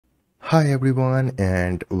Hi everyone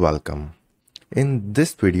and welcome. In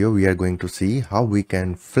this video we are going to see how we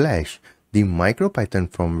can flash the Micropython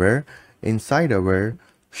firmware inside our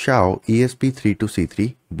XIAO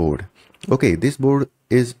ESP32C3 board. Okay, this board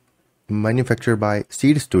is manufactured by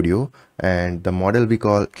Seeed Studio and the model we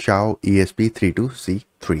call XIAO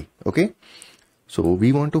ESP32C3. Okay, so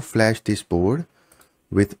we want to flash this board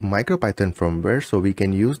with Micropython firmware so we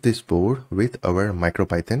can use this board with our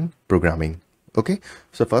Micropython programming. Okay,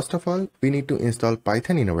 so first of all we need to install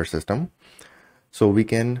Python in our system so we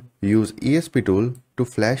can use esptool to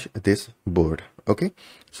flash this board. Okay,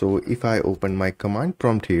 so if I open my command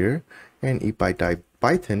prompt here and if I type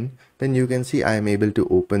Python, then you can see I am able to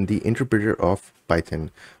open the interpreter of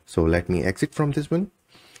Python. So let me exit from this one.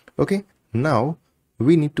 Okay, now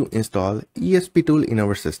we need to install esptool in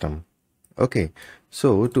our system. Okay,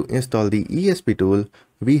 so to install the esptool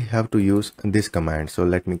we have to use this command. So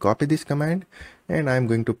let me copy this command and I'm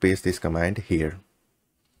going to paste this command here.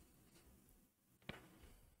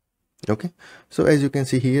 Okay, so as you can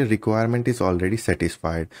see here, requirement is already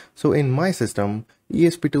satisfied. So in my system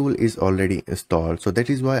esptool is already installed, so that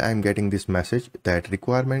is why I'm getting this message that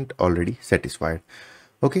requirement already satisfied.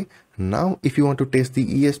 Okay, now if you want to test the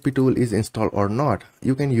esptool is installed or not,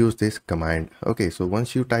 you can use this command. Okay, so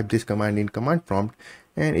once you type this command in command prompt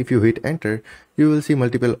and if you hit enter, you will see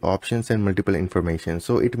multiple options and multiple information.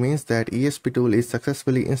 So it means that esptool is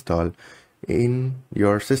successfully installed in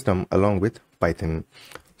your system along with Python.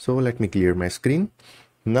 So let me clear my screen.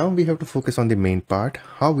 Now we have to focus on the main part,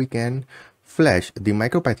 how we can flash the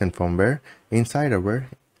Micropython firmware inside our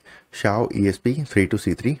XIAO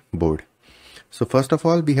ESP32C3 board. So first of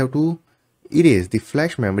all, we have to erase the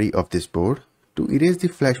flash memory of this board. To erase the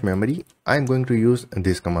flash memory, I'm going to use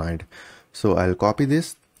this command. So I'll copy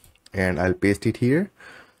this and I'll paste it here.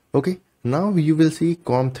 Okay, now you will see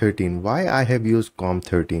COM13. Why I have used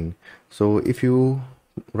COM13? So if you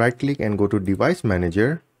right click and go to device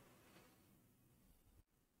manager,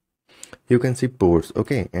 you can see ports.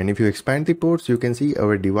 Okay, and if you expand the ports, you can see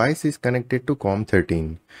our device is connected to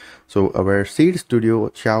COM13. So our Seeed Studio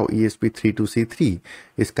XIAO ESP32C3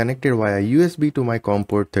 is connected via USB to my COM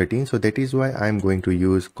port 13. So that is why I'm going to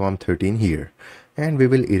use COM13 here, and we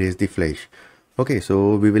will erase the flash. Okay,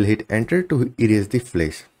 so we will hit enter to erase the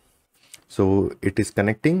flash. So it is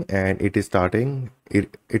connecting and it is starting.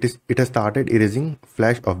 It has started erasing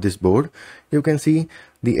flash of this board. You can see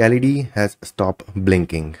the LED has stopped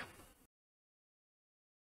blinking.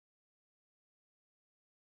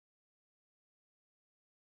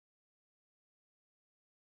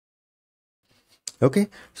 Okay,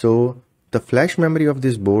 so the flash memory of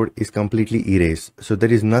this board is completely erased. So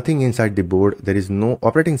there is nothing inside the board. There is no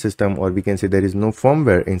operating system, or we can say there is no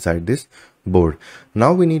firmware inside this board.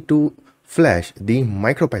 Now we need to flash the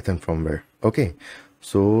Micropython firmware. Okay,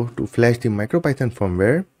 so to flash the Micropython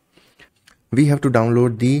firmware, we have to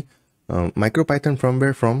download the Micropython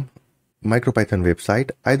firmware from Micropython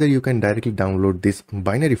website. Either you can directly download this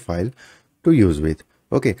binary file to use with.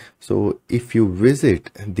 Okay, so if you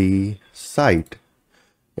visit the site,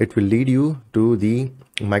 it will lead you to the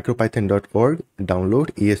micropython.org,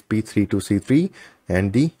 download ESP32C3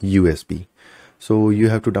 and the USB. So you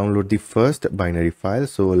have to download the first binary file.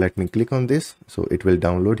 So let me click on this. So it will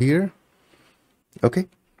download here. Okay.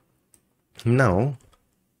 Now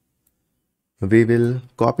we will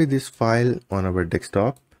copy this file on our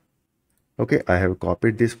desktop. Okay, I have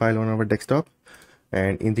copied this file on our desktop,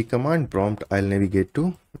 and in the command prompt, I'll navigate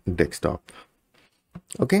to desktop.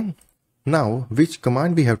 Okay. Now, which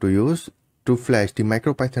command we have to use to flash the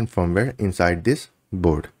Micropython firmware inside this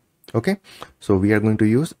board? Okay, so we are going to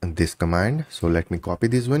use this command. So let me copy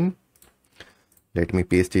this one. Let me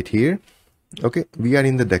paste it here. Okay, we are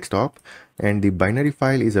in the desktop and the binary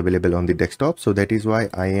file is available on the desktop. So that is why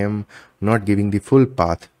I am not giving the full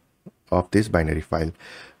path of this binary file.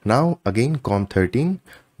 Now again COM13,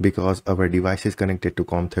 because our device is connected to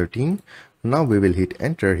COM13. Now we will hit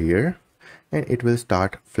enter here and it will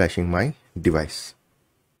start flashing my device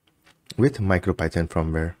with Micropython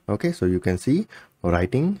firmware. Okay, so you can see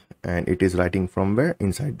writing, and it is writing firmware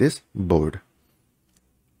inside this board.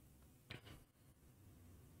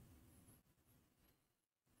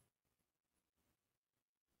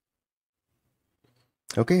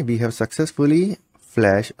 Okay, we have successfully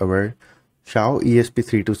flashed our XIAO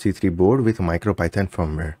ESP32C3 board with Micropython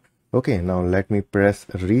firmware. Okay, now let me press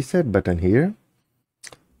reset button here.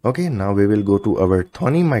 Okay, now we will go to our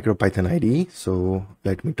Thonny Micropython IDE. So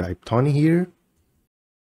let me type Thonny here.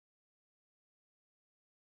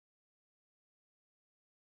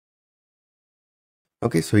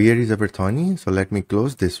 Okay, so here is our Thonny. So let me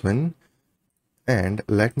close this one And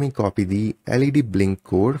let me copy the LED blink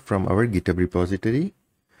code from our GitHub repository.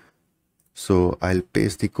 So I'll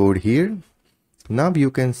paste the code here. Now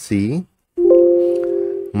you can see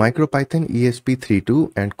Micropython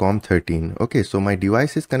ESP32 and COM13. Okay, so my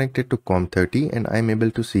device is connected to COM30 and I'm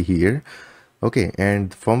able to see here. Okay,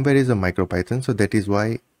 and firmware is a Micropython, so that is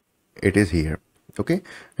why it is here. Okay,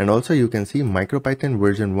 and also you can see Micropython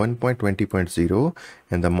version 1.20.0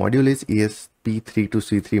 and the module is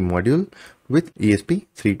ESP32C3 module with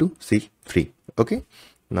ESP32C3. Okay,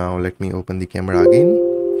 now let me open the camera again.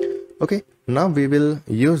 Okay, now we will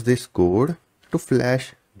use this code to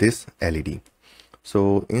flash this LED.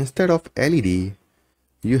 So instead of LED,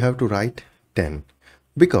 you have to write 10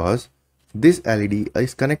 because this LED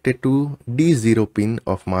is connected to D0 pin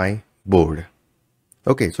of my board.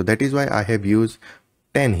 Okay, so that is why I have used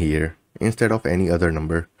 10 here instead of any other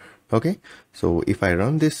number. Okay, so if I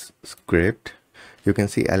run this script, you can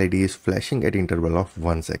see LED is flashing at interval of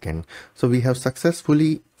 1 second. So we have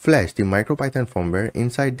successfully flashed the Micropython firmware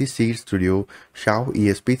inside the Seeed Studio XIAO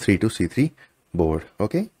ESP32C3 board.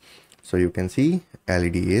 Okay, so you can see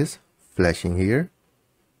LED is flashing here.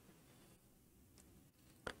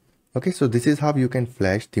 Okay, so this is how you can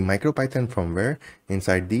flash the Micropython firmware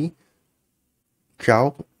inside the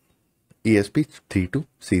XIAO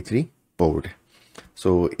ESP32C3 board.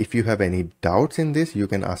 So if you have any doubts in this, you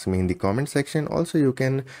can ask me in the comment section. Also, you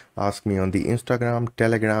can ask me on the Instagram,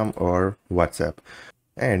 Telegram, or WhatsApp.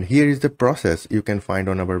 And here is the process you can find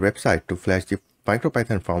on our website to flash the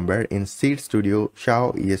Micropython firmware in Seeed Studio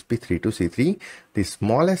XIAO ESP32C3, the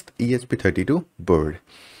smallest ESP32 board.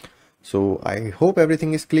 So I hope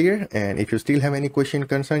everything is clear, and if you still have any question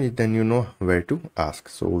concern, then you know where to ask.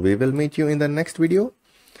 So we will meet you in the next video.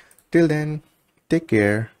 Till then, take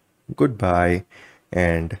care, goodbye,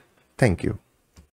 and thank you.